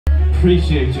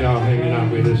Appreciate y'all hanging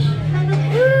out with us. I'm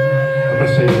gonna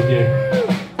say it again.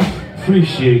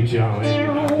 Appreciate y'all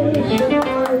hanging out with us.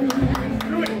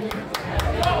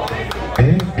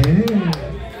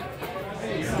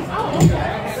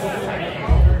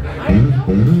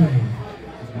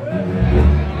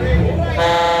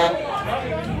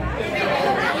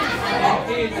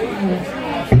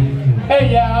 Hey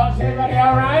y'all, is everybody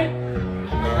alright?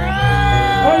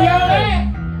 Where y'all at?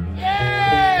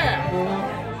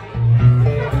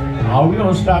 Oh, we're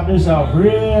gonna start this off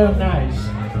real nice.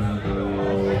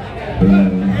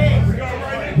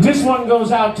 This one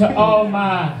goes out to all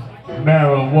my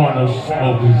marijuana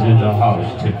smokers in the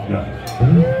house tonight.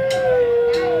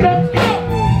 Let's go!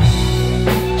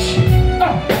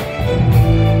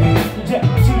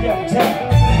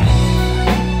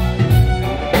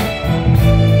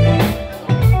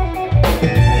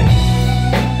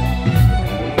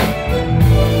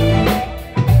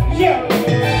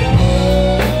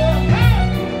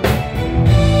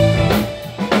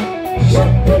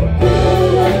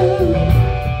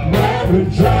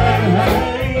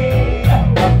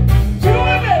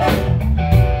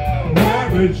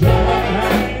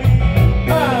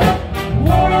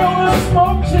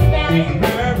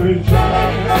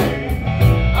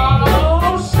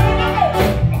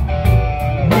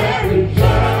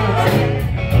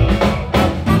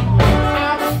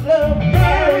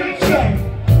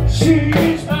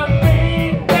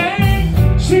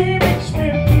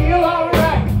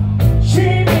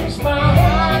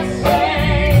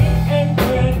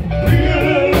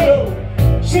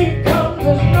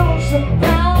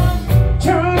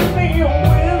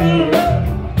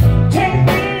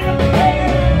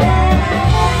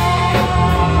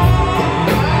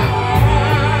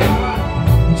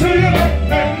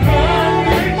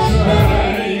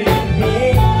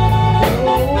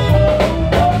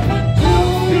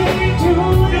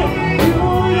 Do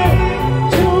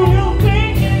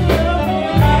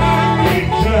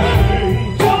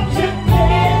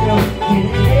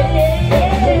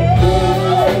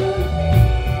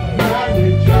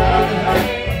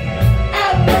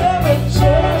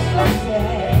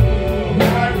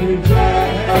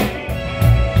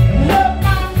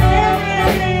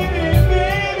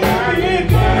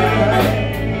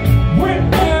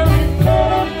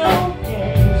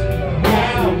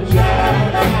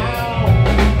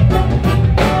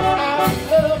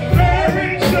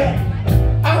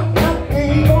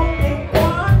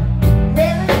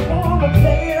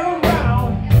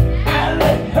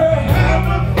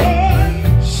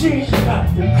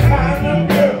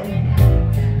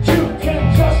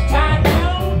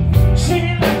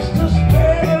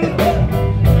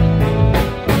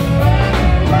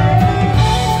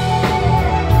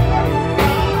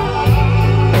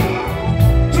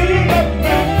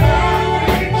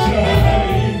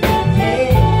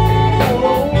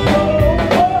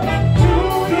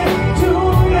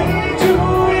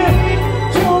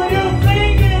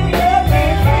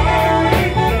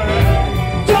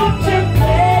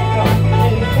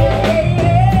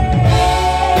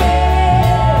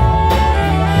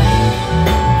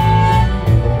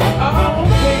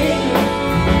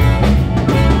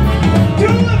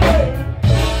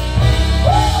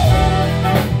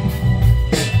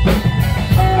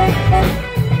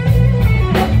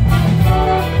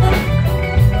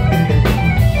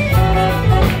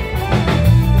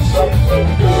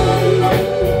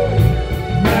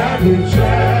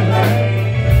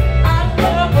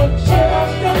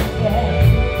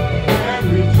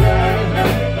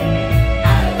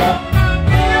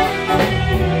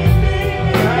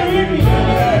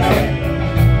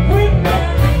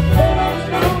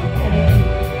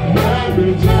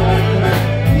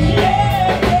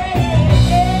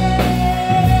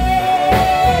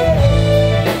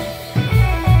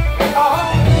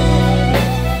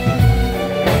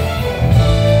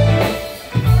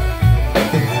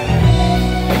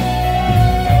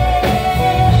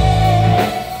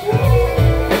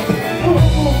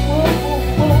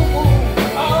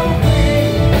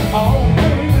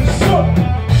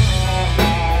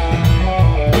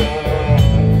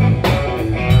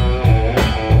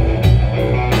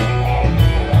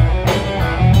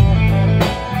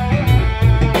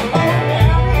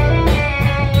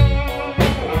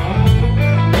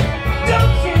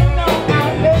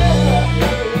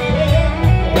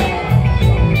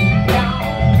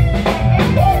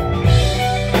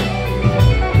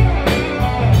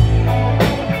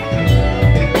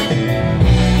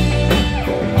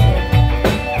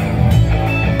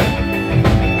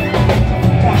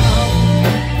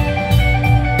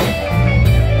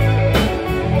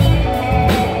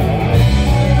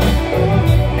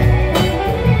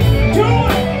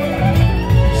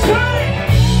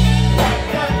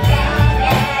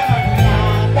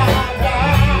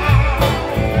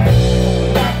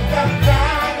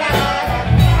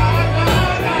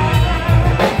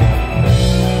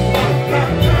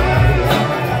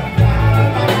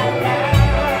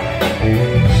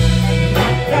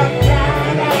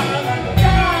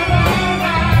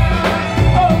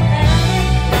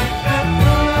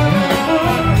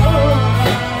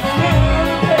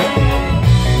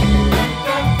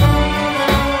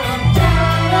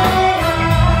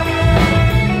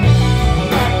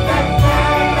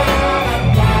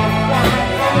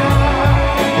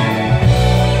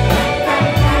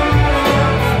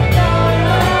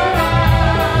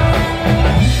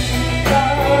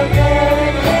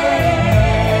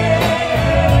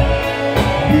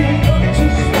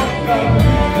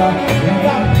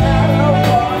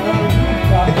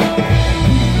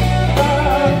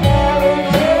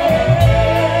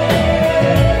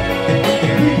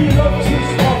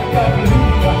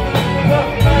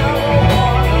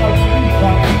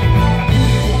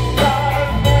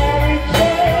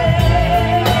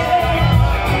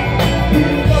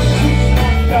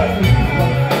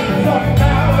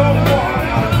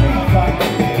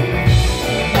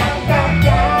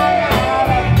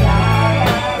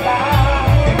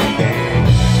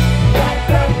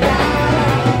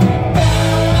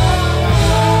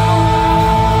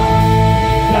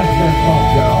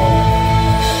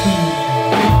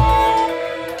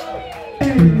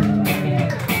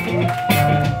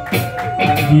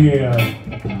Yeah.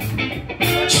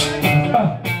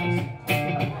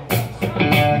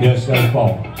 Yes, that's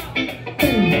Paul.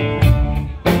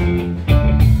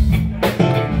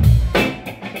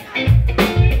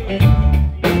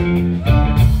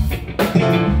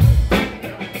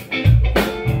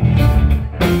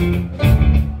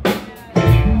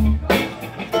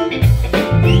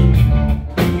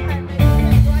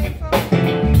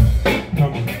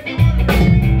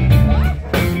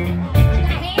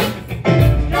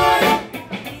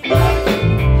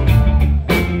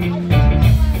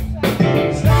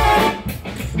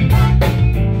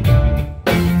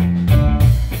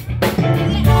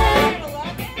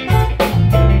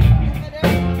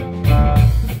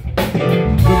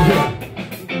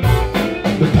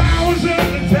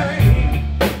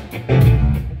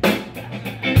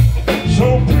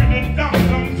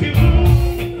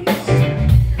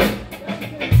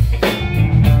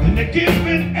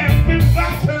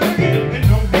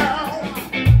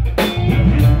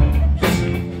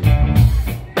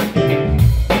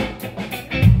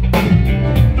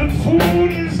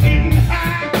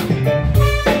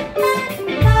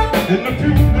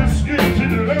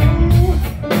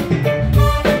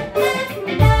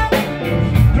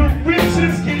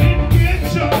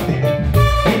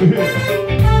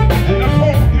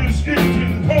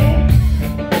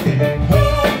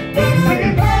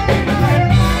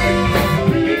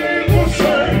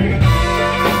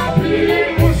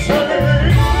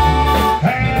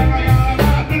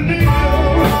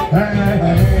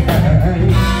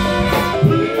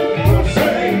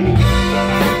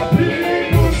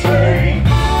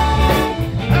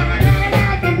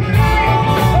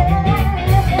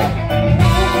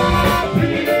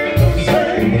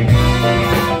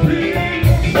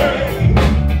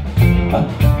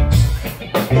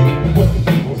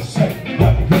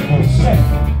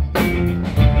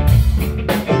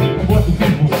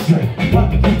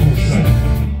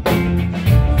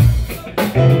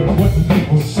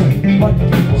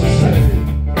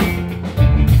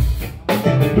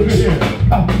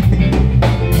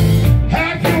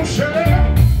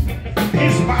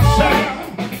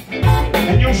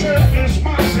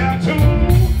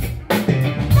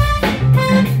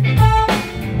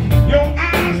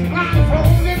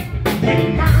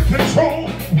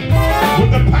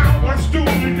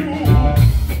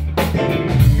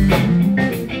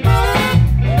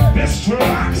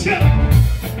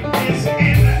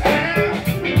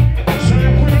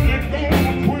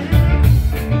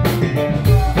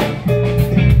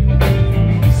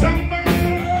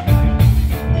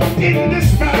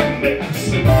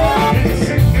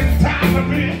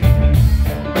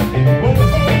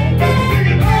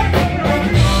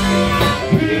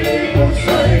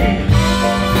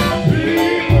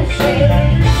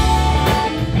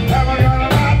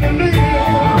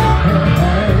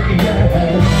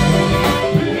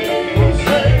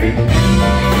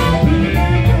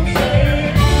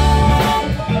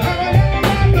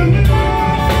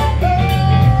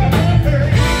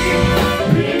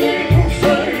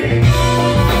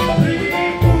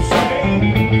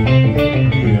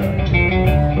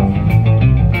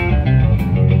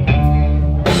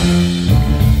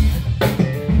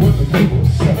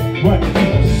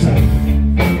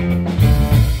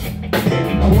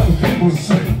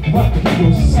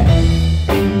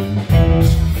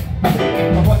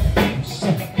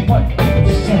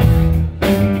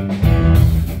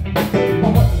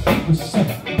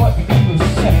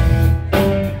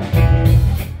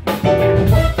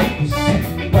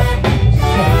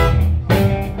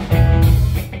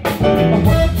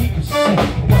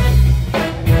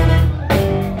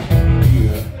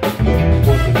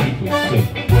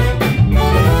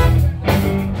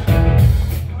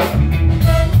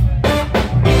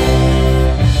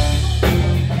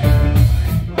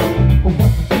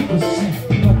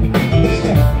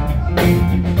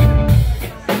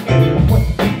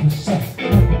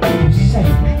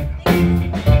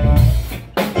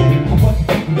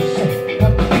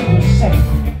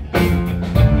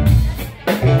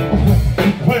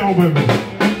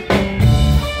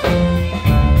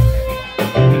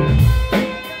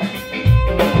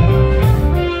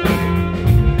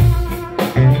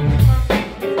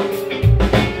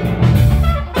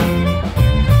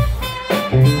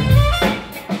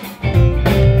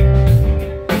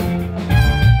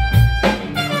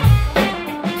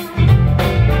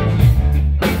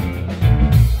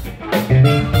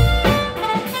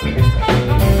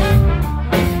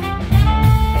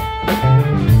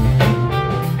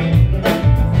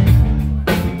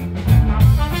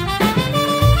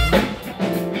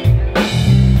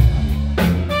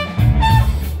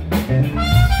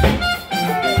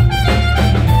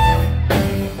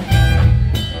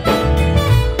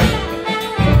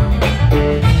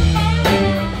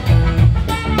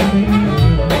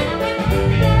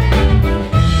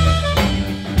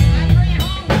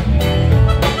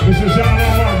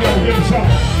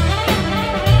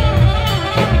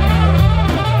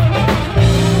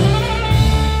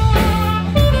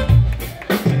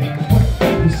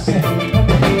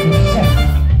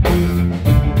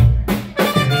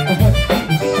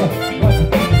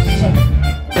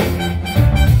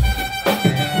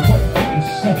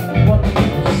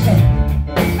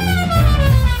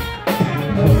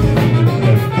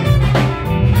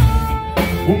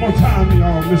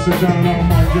 called Mr. John and all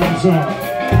my Jones song.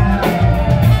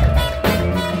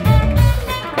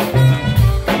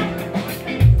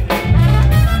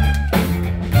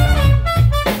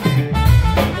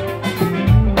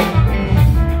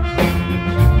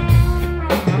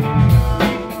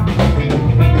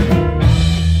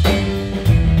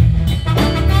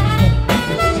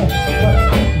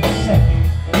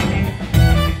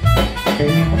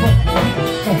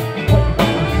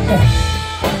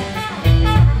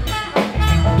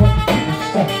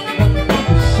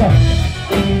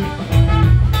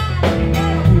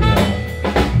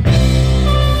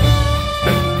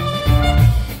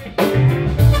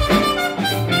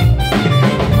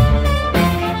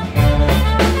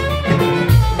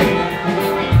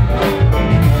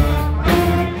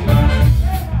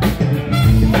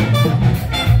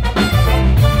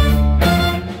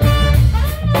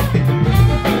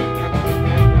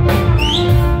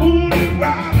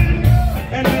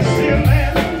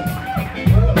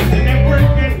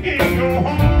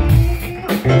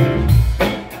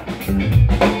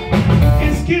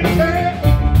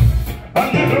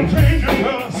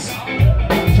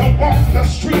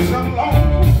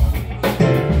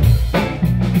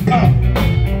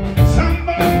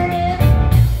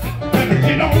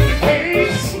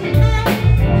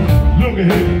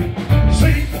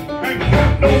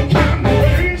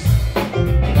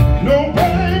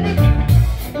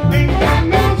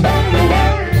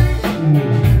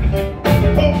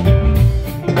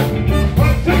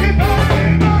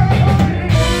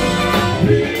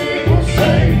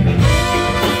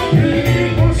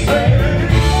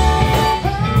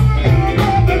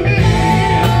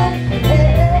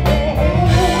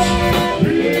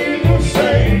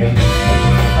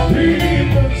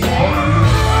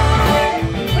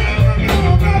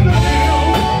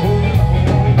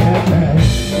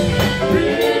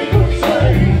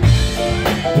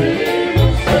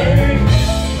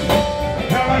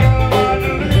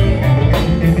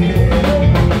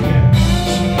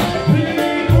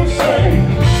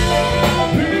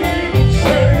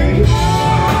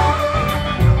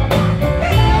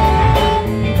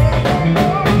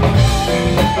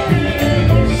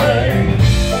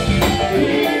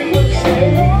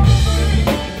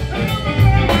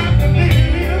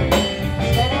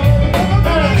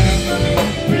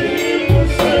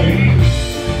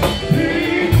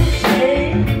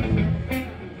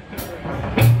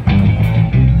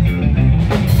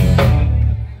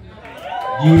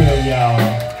 Yeah, y'all.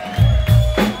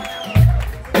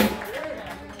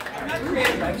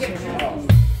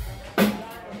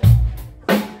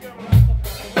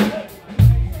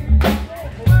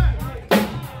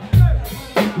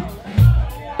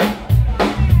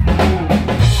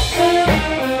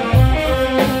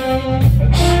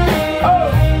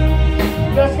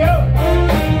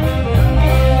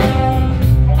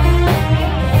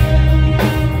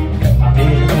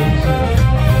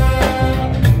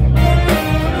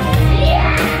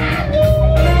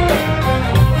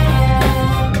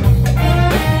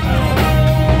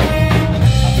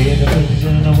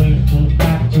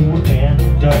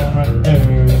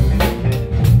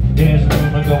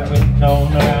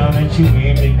 You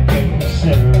ain't getting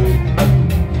served.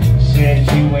 Said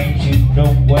you ain't, you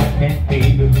know what, and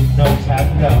baby, who knows how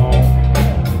long.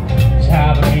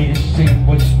 Time for me to say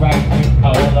what's right when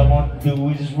all I want to do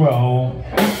is wrong.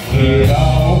 Get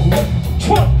off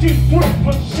 23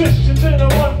 positions in a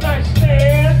one-night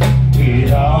stand.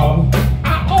 Get off.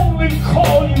 I only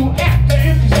call you after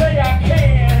if you say I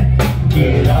can.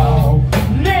 Get off.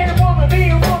 Let a woman be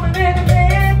a woman and a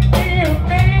man be a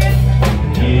man.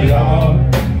 Get off.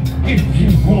 If you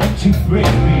want to bring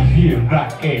me, here I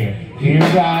am. Here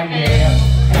I am.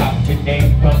 Got the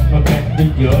name from a vendor,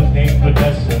 your name but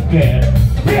doesn't better.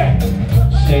 Yeah.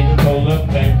 Said cola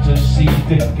fantasy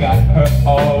that got her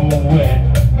all wet.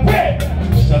 Wet.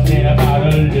 Something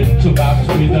about a little box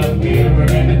with a mirror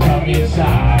and a tongue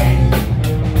inside.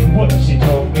 What she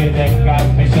told me that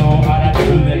got me so hot I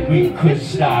knew that we could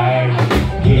slide.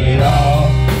 Get off.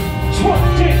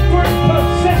 23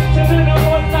 possessions in a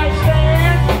one-night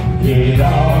stand. Get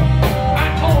off. I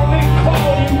only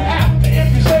call you after if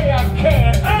you say I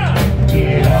can.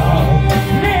 Get off.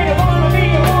 Man, I wanna be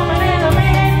a woman and a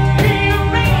man be a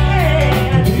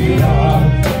man. Get off.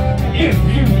 If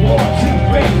you want to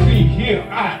break me, here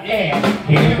I am.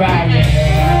 Here I am.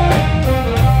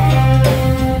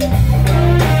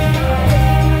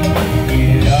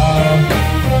 Get off.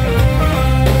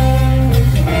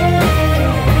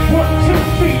 1, 2,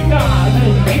 3, nah,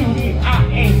 little beauty, I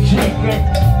ain't drinking.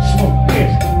 Smoke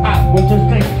this, I was just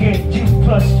thinking 2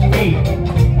 plus 8.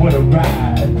 What a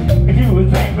ride. If you would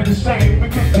think we're the same, we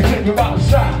could continue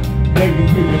outside. lady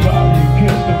pretty body,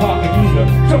 kissed the pocket eater.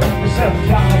 Took myself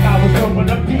down like I was over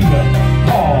the Peter.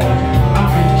 Pause,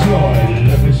 I'm enjoying.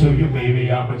 Let me show you, baby,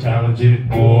 I'm a talented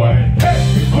boy.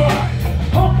 Everybody,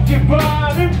 pump your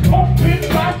body, pump it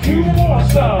like you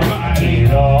want somebody.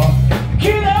 Get up,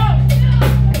 get up.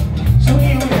 So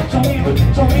here we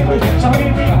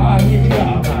are,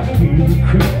 my favorite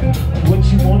creep. What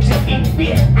you want to eat,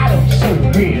 beer? I don't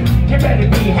serve beer. You better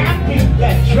be happy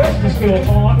that dress is still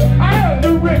on. I heard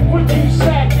the Rick when you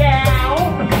sat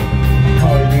down.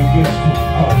 Oh, you get to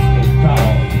fucking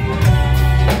dog.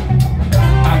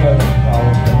 I got a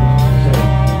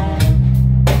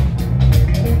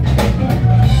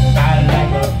I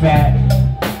like a fat.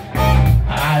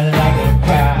 I like a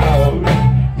proud.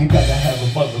 You gotta have a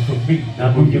mother for me. Now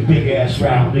move your big ass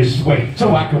round this way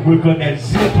so I can work on that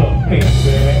zipper, baby.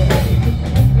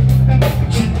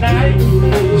 Tonight,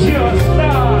 you're a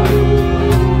star.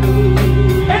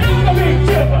 And I'm a big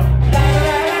tipper.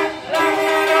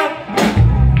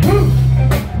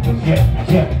 Yeah,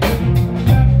 yeah.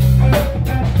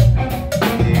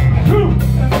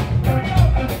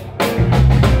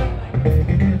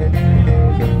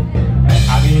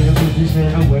 I'm in a position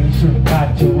away, so not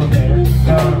to a man.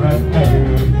 Right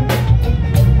there.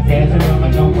 There's a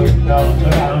woman don't wait long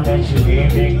around and she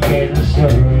ain't been getting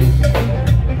served.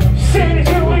 Say that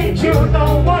you ain't you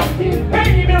know what,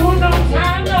 baby, who knows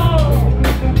how long.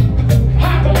 I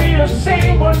believe the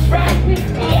same what's right.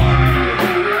 Yeah,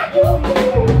 yeah.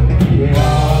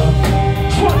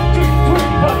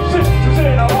 23 sisters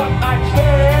in a one-night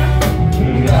stand.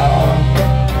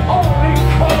 Yeah, only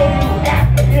call you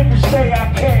after if you say I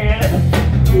can.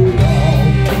 Yeah,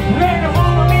 let a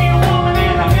woman be a woman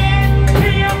and a man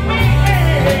be a man.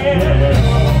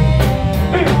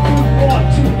 If you want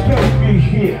to get me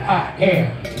here, I am.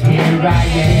 Here I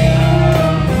am.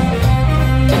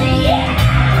 Yeah.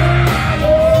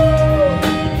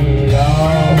 Get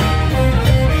on.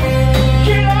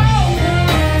 Get on.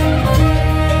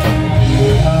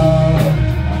 Get on.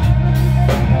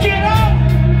 Get on.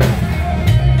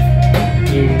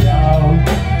 Get on.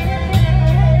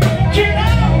 Get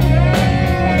on.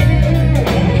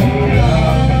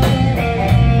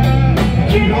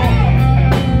 Get on.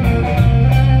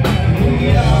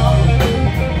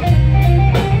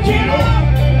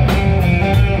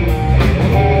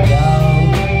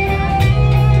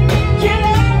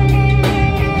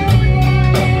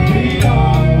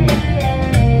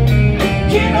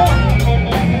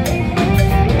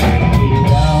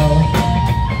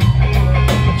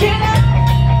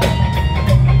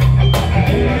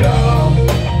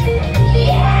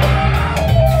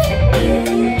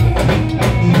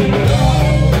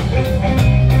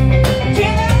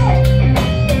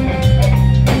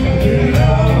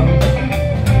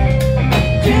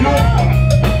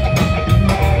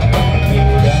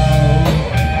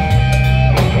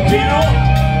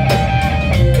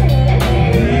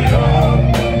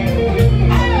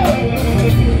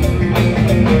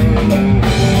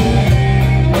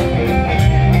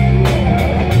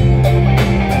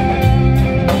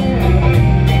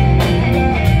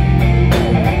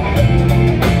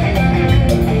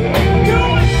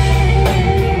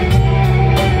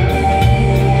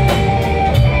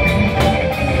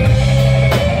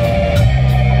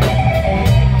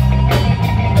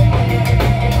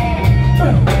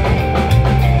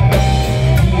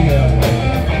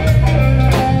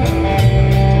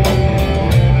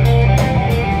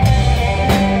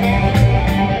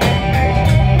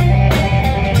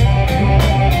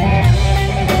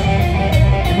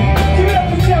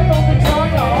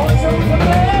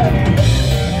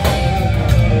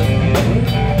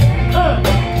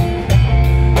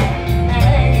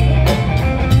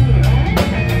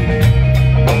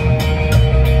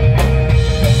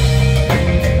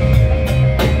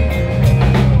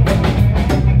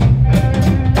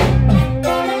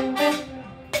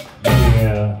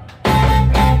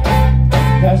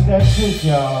 That's it,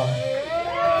 y'all.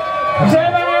 Is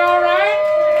everybody all right?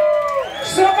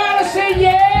 Somebody say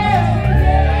yeah.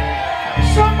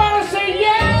 Somebody say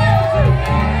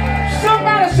yeah.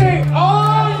 Somebody say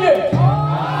oh yeah.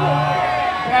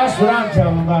 That's what I'm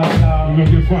talking about, y'all. We're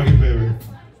gonna get funky, baby.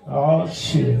 Oh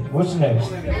shit. What's next?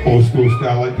 Old school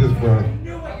style like this, bro.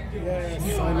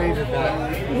 I needed that.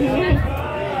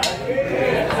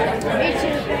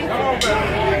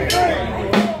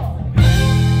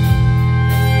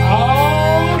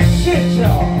 Oh shit,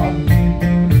 y'all.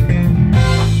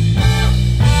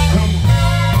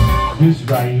 This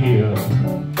right here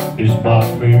is my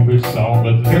favorite song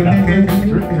of the night.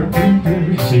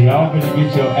 So y'all better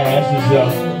get your asses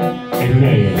up and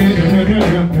dance.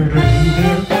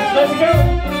 Let's go.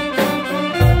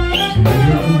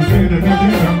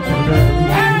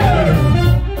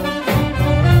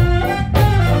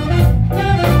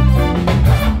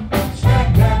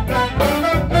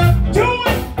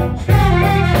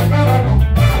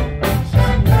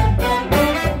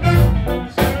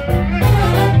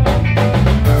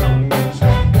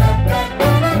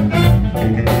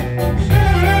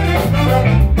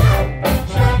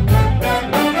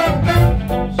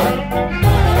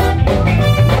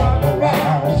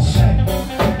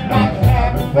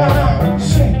 fun.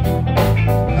 Shake.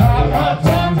 Hard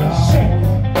times are shake.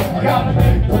 I gotta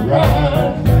make the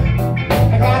run.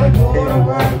 I gotta go to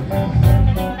work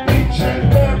each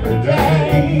and every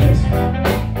day.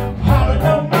 Hollering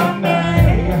on my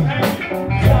name,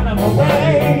 running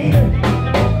away.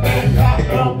 Ain't got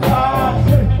no car,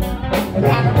 I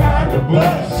gotta ride the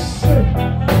bus.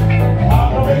 All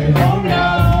the way home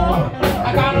now, I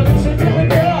gotta listen to the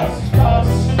dust.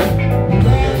 Cause the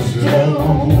rain's due,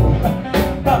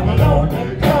 but my Lord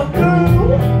didn't come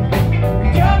through.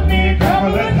 Got me a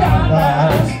couple of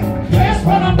dollars, guess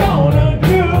what I'm gonna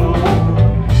do?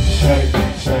 Shake,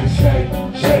 shake, shake,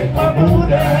 shake my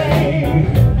booty.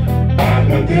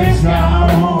 After this now,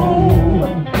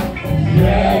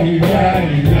 yeah, yeah,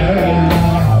 yeah.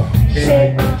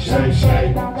 Shake, shake,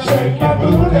 shake, shake my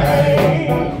booty.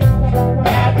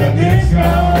 After this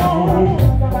now,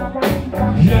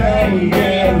 yeah,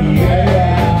 yeah, yeah.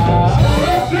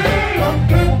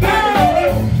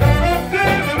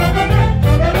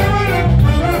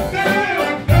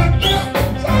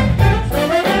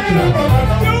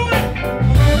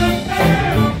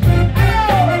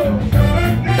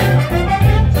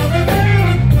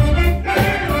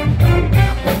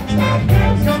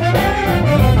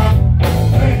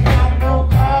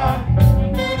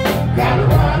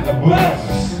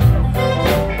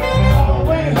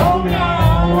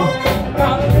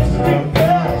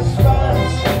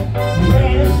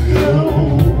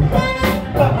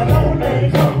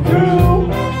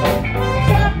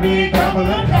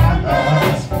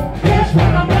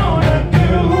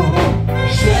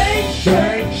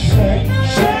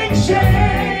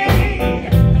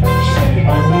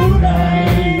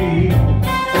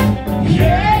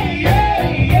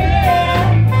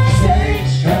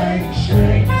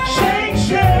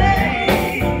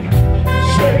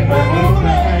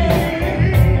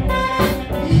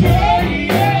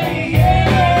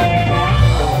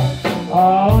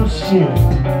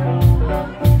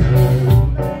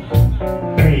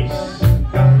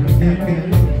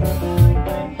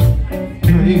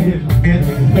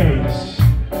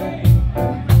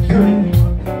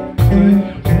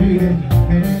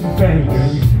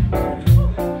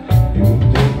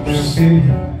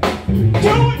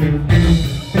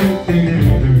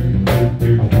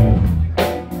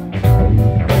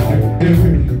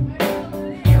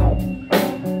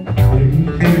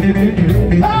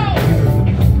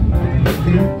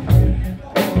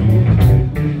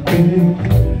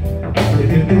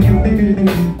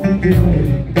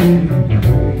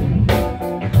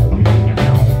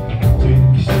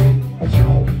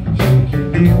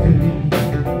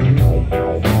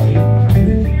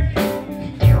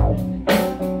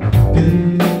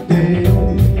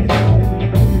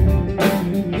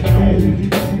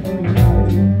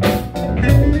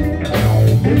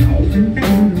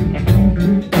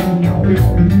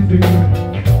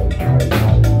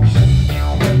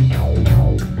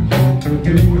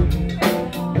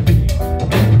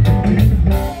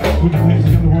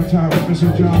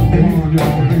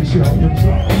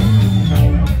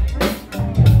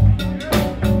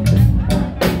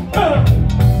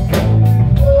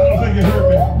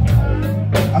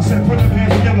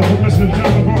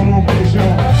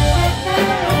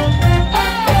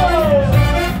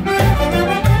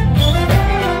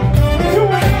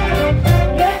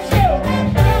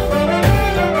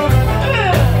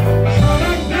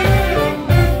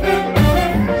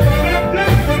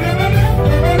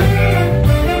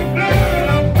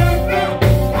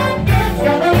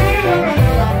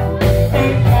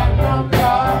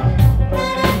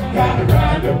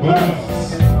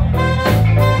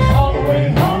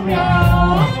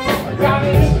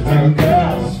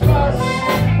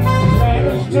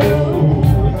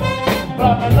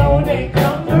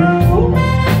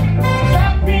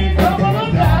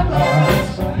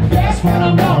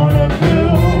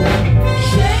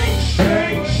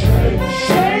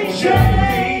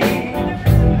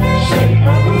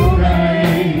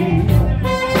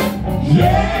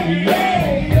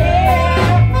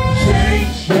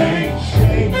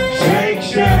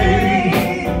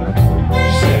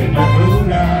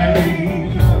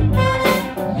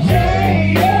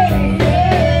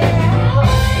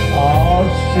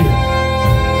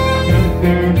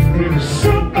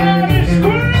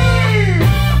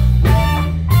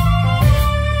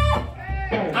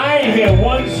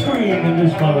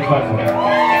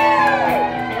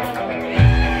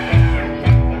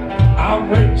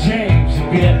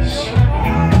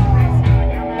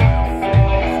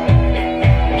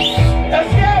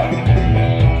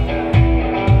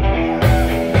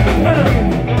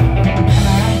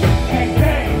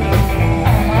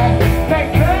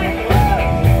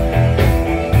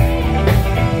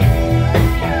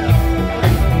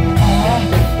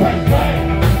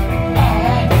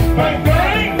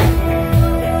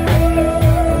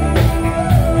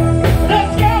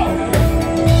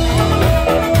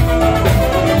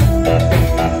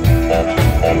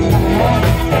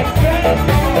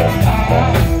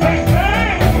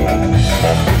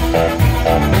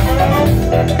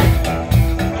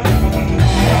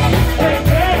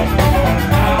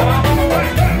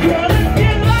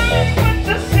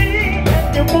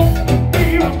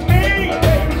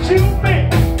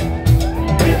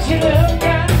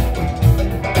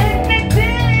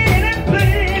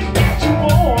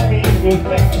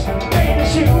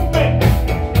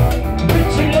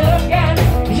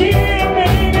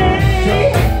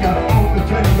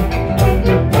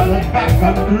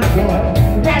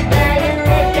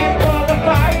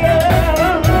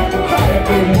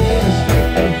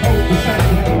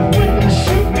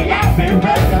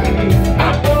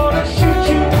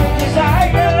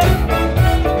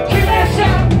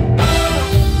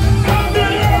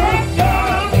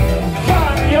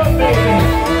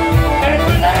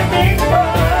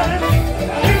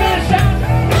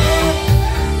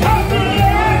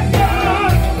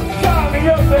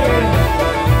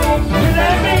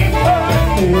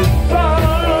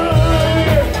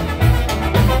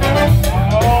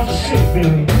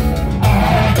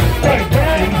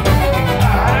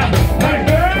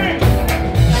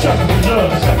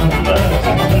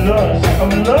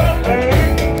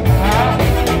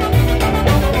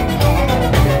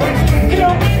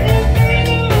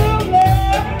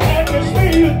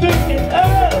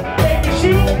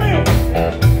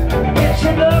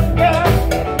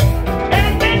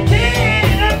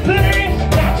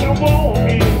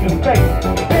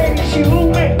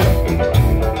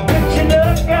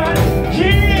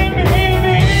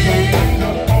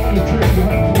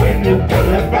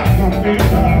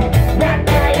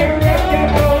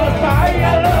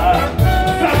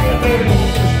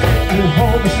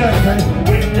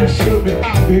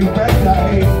 big fat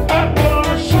light. I'm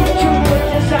gonna shoot you with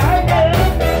this idea.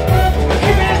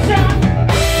 Give me a shot.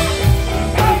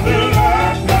 I'm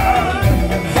gonna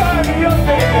fire your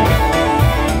baby.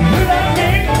 Without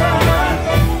being caught.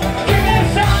 Give me a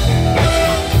shot.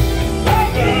 I'm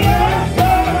gonna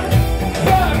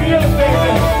fire your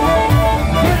baby.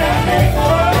 Without being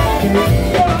caught.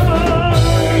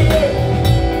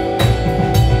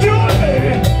 Do it,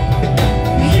 baby.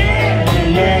 Yeah,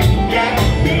 yeah, yeah.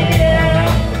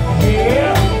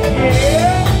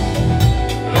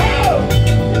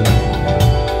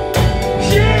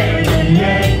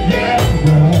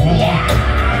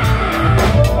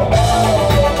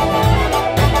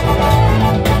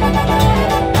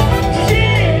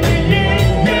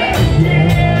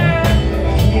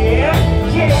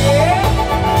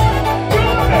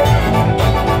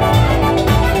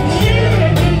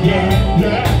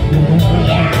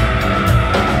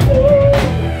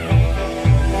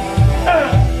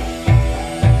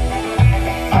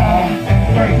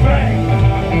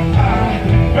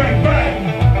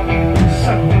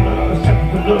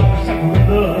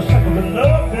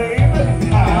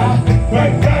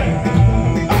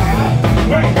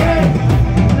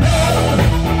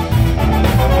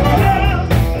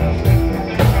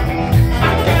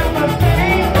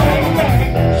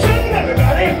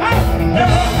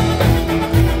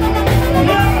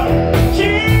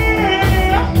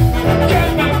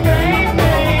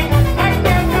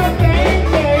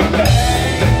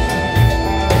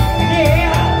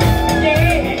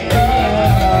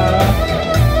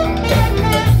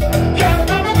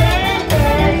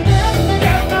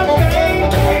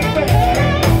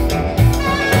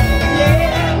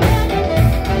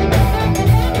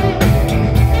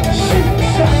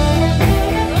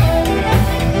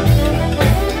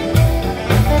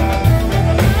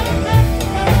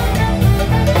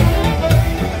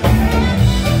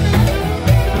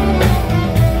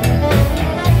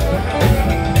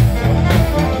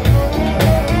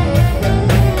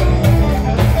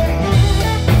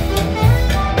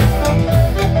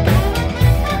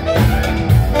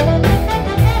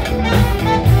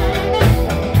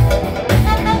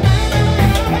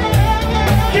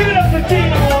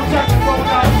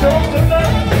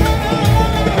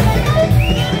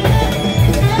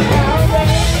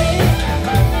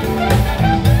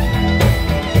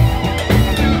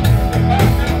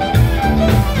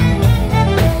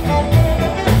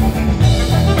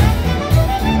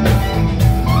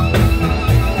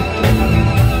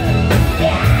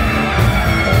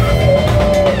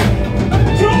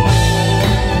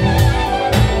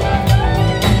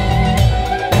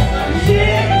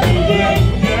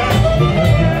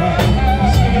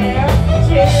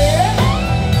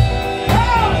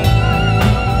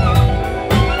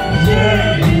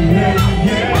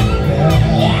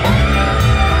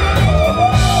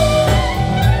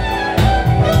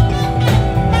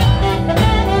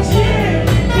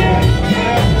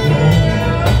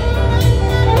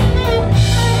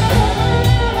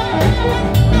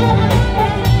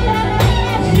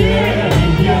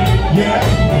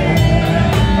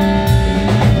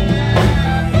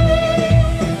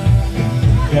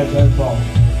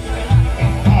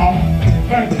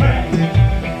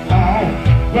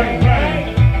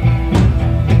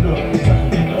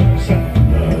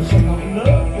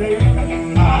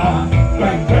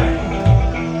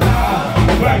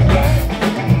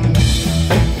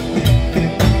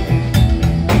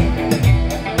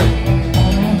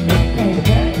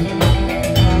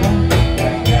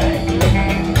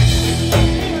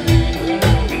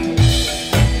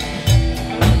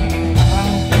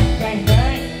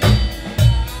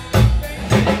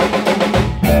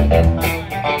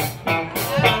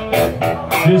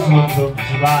 This one's from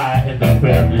July in the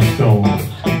family stores.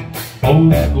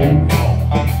 Old school phone.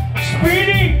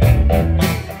 Speedy! I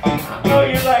know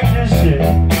you like this shit.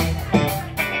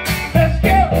 Let's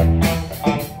go!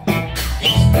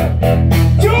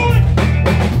 Do it!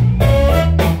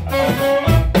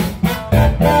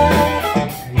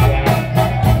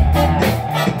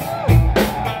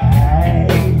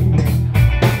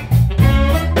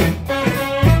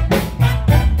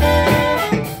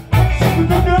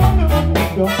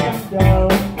 Don't come down.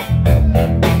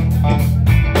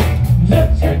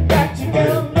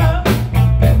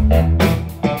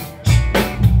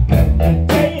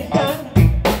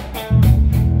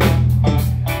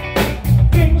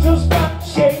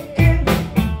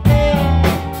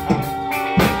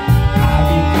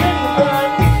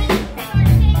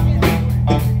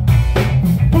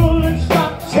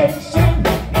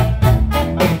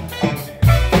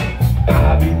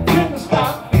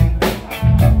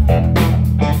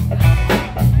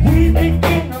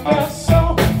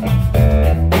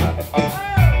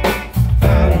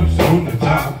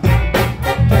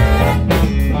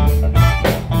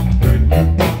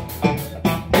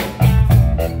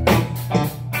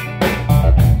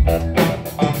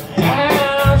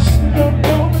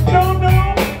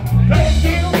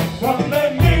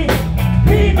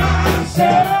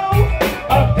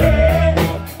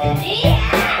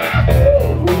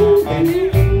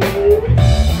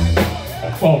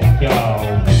 y'all.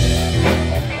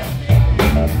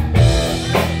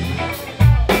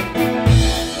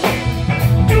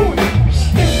 Do it.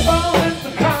 Stick on in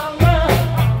the collar.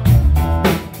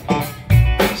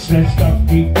 Set stuff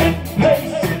deep in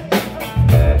place.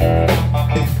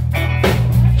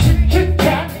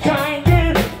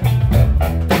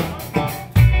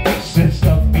 Set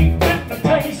stuff deep in the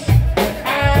place.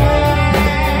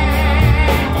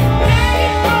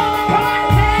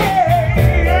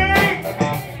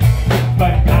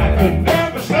 But I could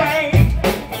never stay.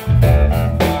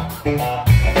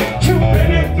 Too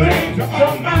many things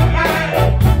on my mind.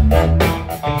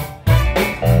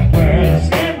 Where's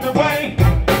in the way?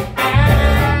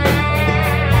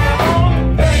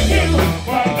 Thank you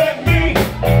for letting me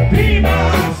be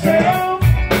myself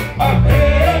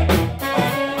again.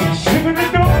 Shiver the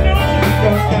door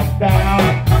down.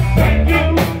 Thank you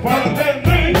for letting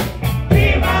me be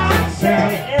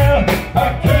myself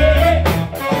again.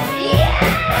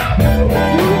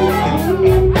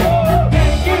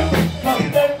 Thank you for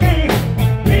letting me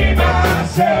be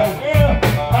myself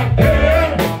again.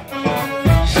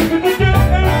 Shiver the door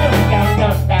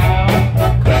down.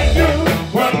 Thank you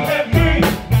for letting me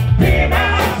be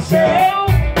myself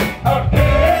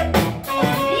again.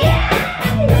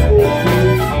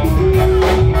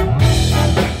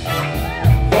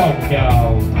 Fuck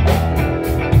y'all.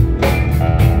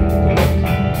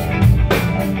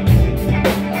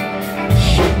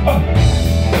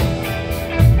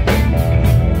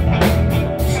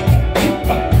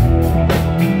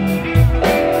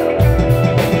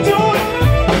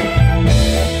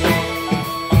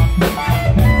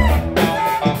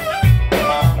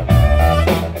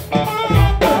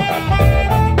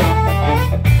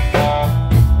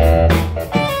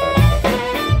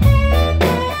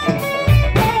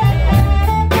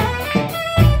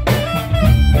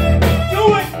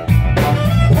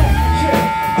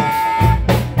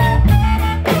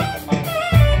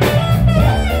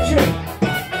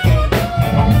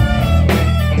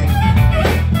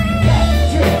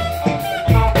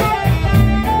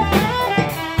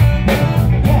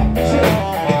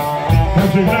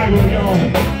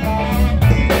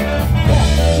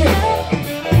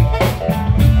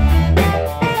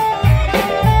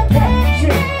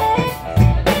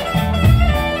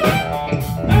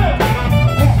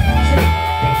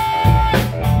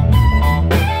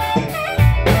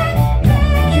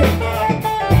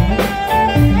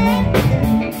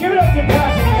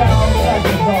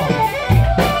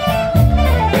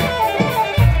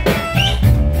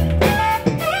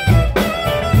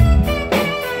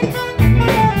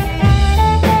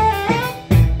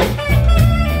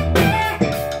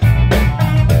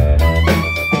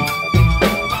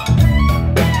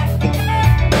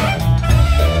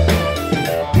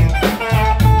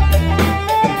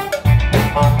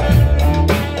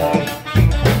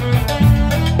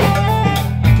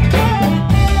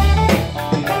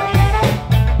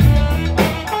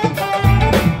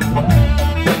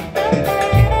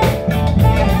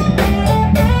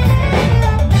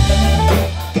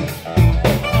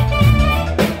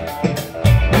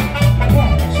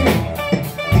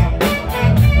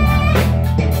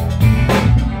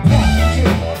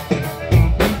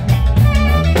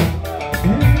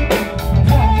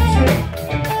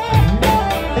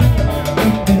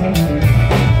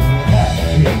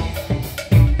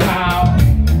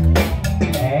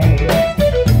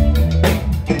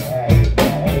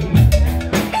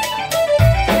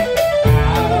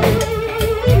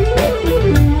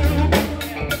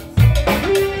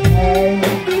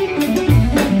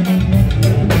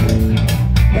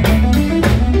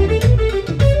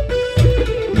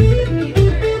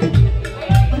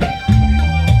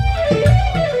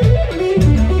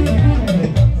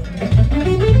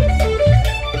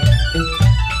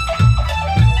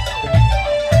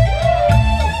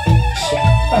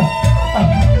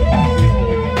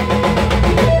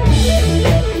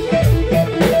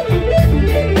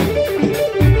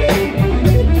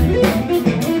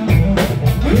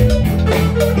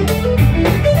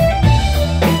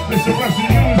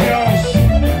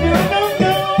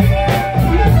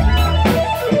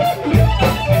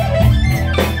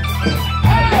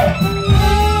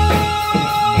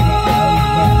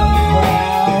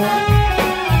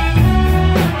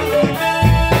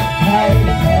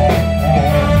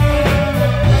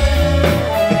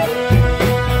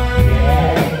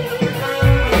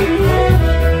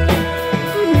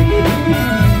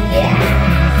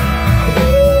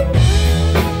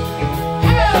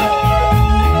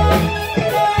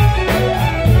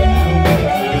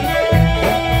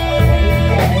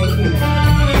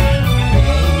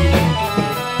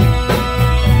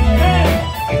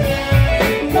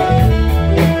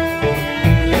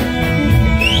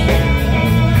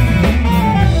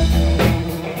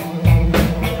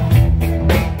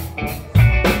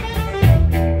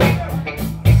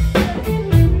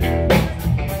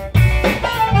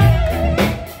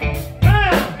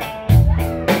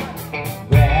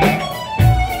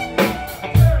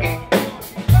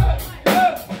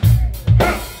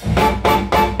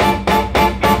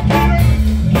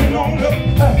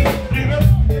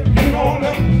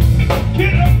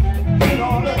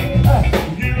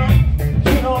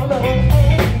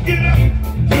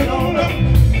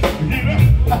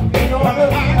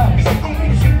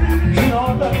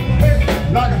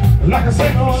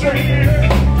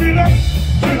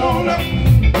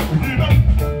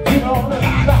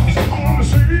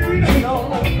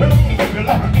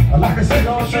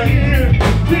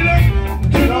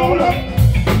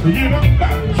 You know,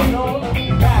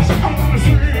 that's I wanna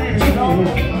see.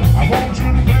 I want you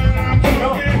to play and get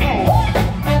home.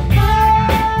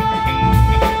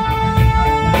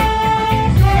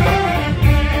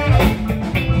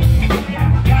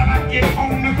 Gotta get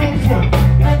on the go for it.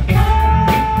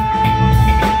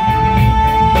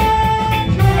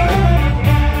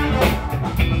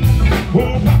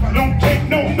 Oh, Papa, don't take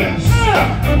no mess.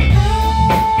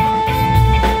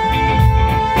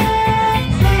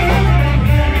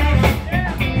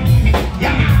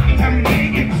 Yeah, them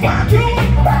niggas, why do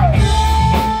it?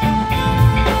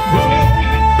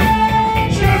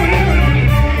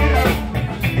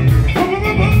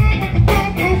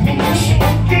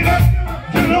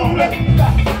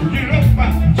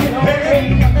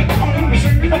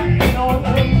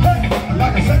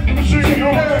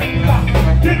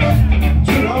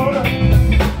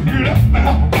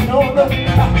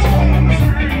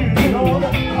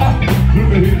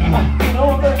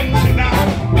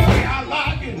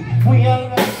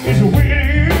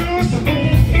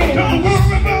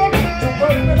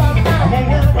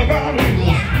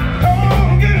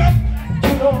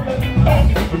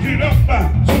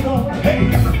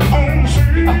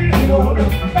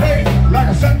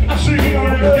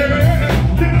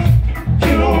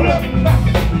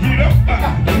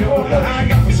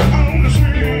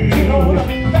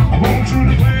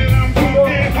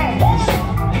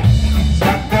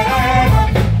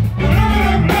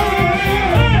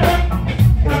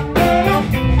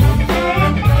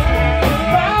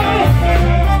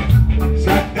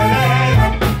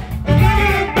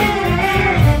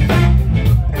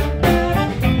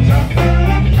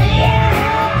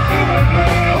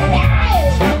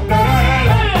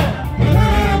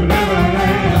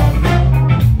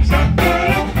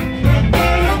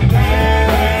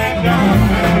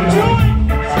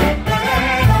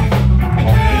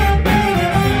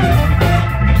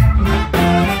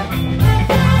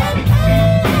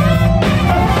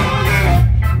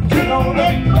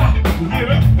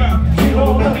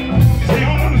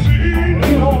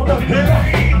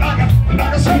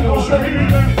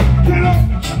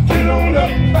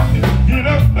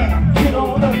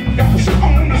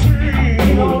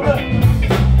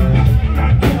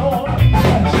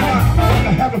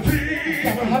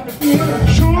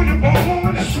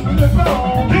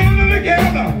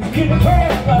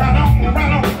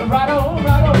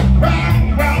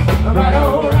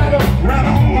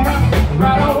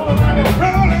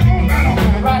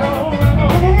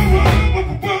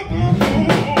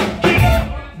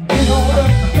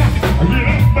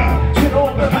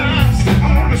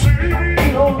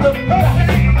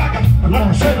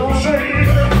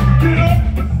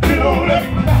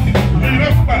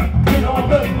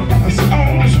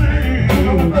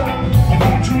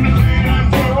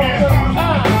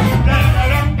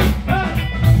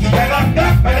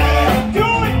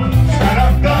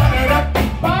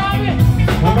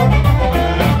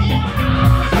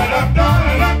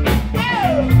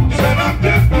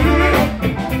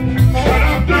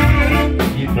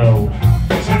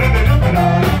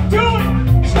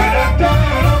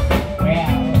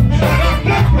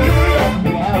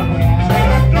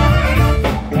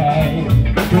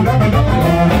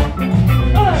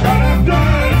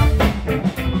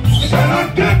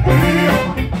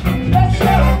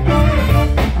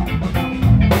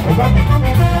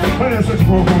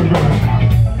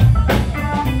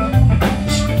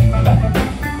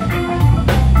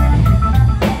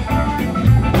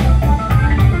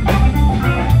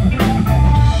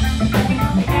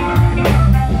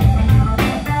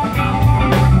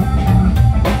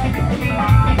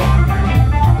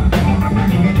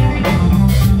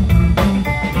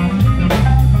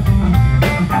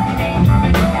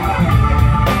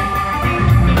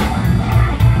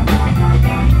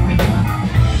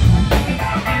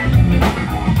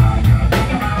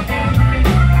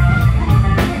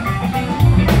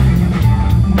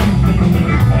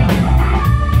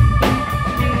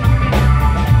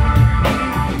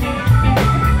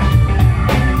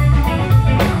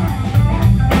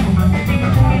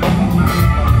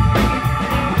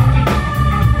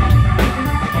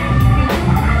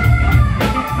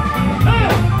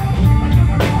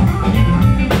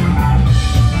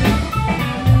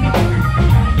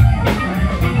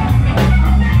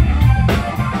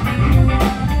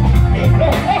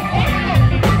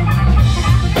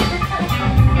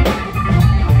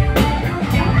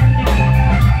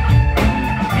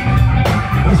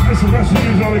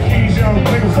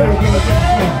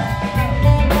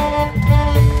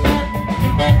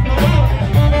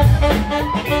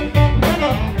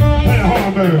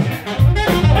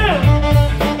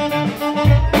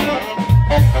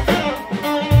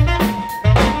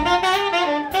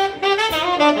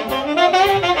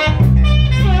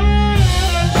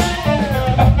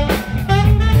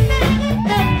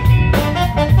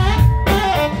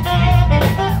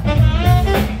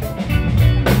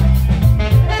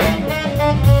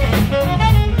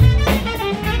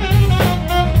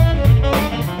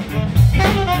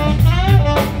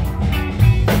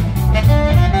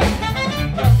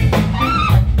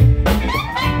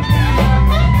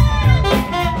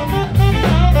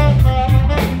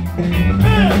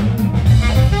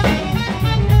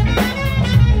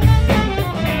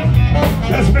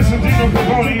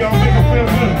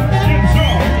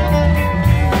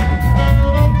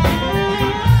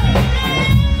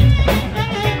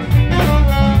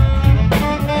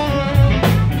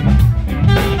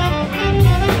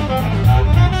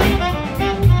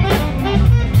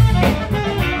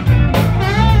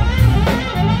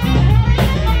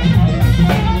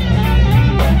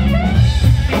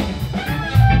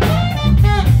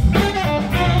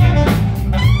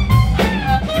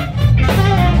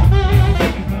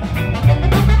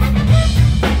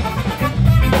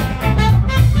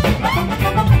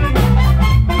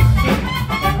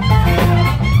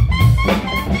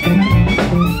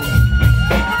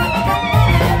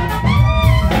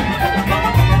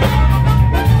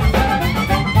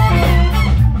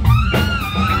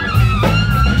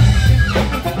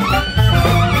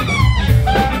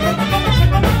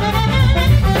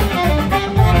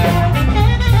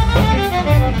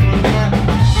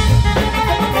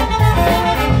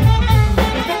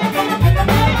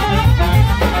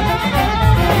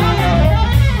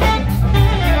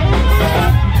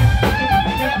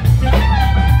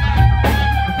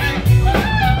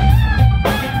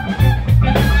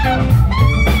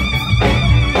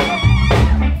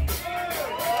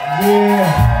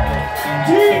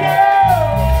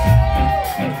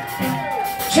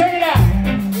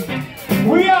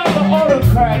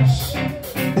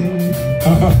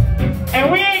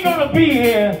 And we ain't gonna be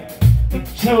here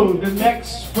till the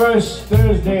next first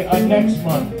Thursday of next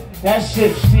month. That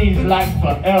shit seems like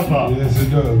forever. Yes, it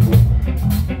does.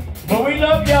 But we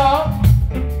love y'all.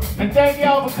 And thank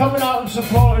y'all for coming out and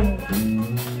supporting.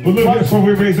 But look, before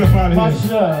we raise up out of Much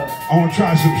here, love. I want to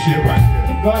try some shit right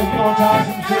here. Go ahead, you wanna try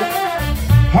some shit?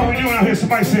 How we doing out here?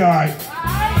 Somebody say alright.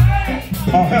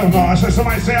 Oh, hell no. I said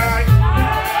somebody say alright.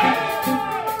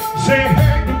 Say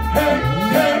hey, hey,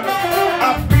 hey.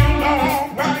 I feel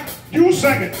alright. You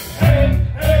sing it. Hey,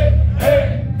 hey,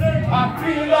 hey. I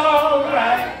feel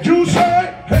alright. You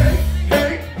say hey,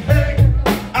 hey, hey.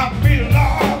 I feel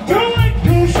alright. Do it.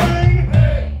 You sing.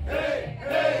 Hey, hey,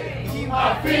 hey.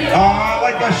 I feel I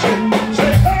like that shit.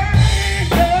 Say hey,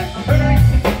 hey, hey.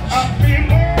 I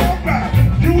feel alright.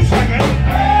 You sing it.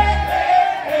 Hey,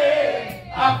 hey,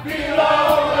 hey. I feel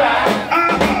alright.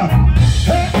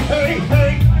 Hey, hey,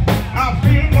 hey. I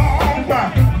feel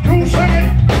alright. You sing it.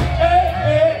 Hey,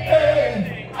 hey,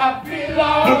 hey. I feel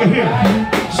alright. Look at here.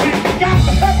 See, you got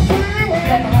to have a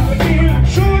feeling.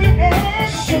 Shoot it on.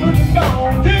 Shoot it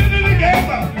on. Get it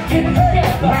together. Get it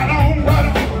together. Right on, right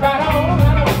on. Right on,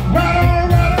 right on. Right on,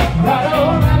 right on.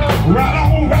 Right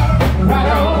on, right on. Right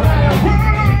on, right on.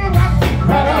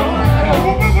 Right on, right on. Right on, right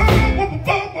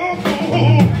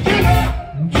on. Get up.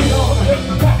 Get on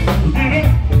the back. Get up.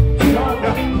 Get on the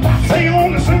back. Stay on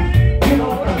the scene. Get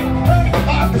on the back.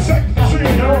 I can say the scene.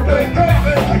 Get up. Get on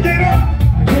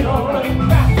the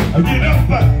back. Get up.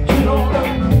 Get on the back.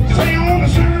 Stay on the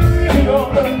scene. Get on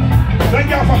the back. Thank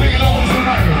y'all for hanging out with us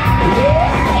tonight.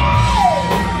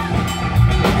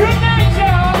 Good night,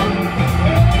 y'all.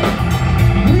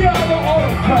 We are the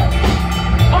autocrats.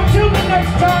 Until the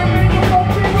next time, may the Lord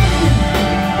be with you.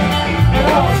 And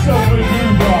also with you,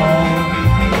 God.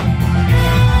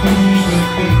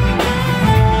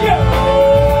 Yo!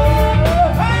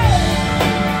 Hey!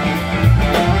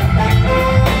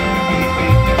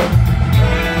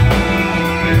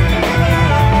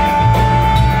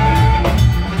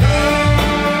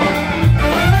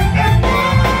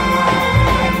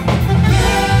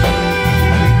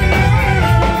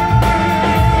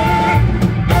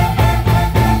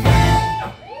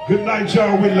 Good night,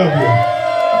 y'all. We love you.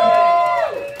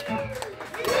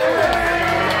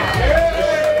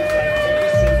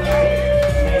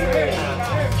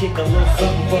 Kick a little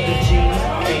something for the G's.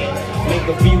 Make a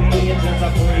few millions as I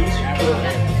breeze.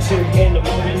 2 in the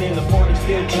morning and the party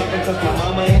still jumping cause my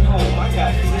mama at home. I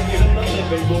got niggas in the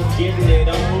living room getting it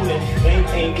on and they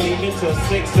ain't leaving till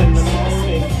 6 in the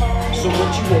morning. So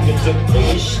what you want me to do?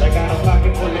 I got a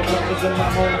pocket full of brothers in my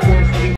home course.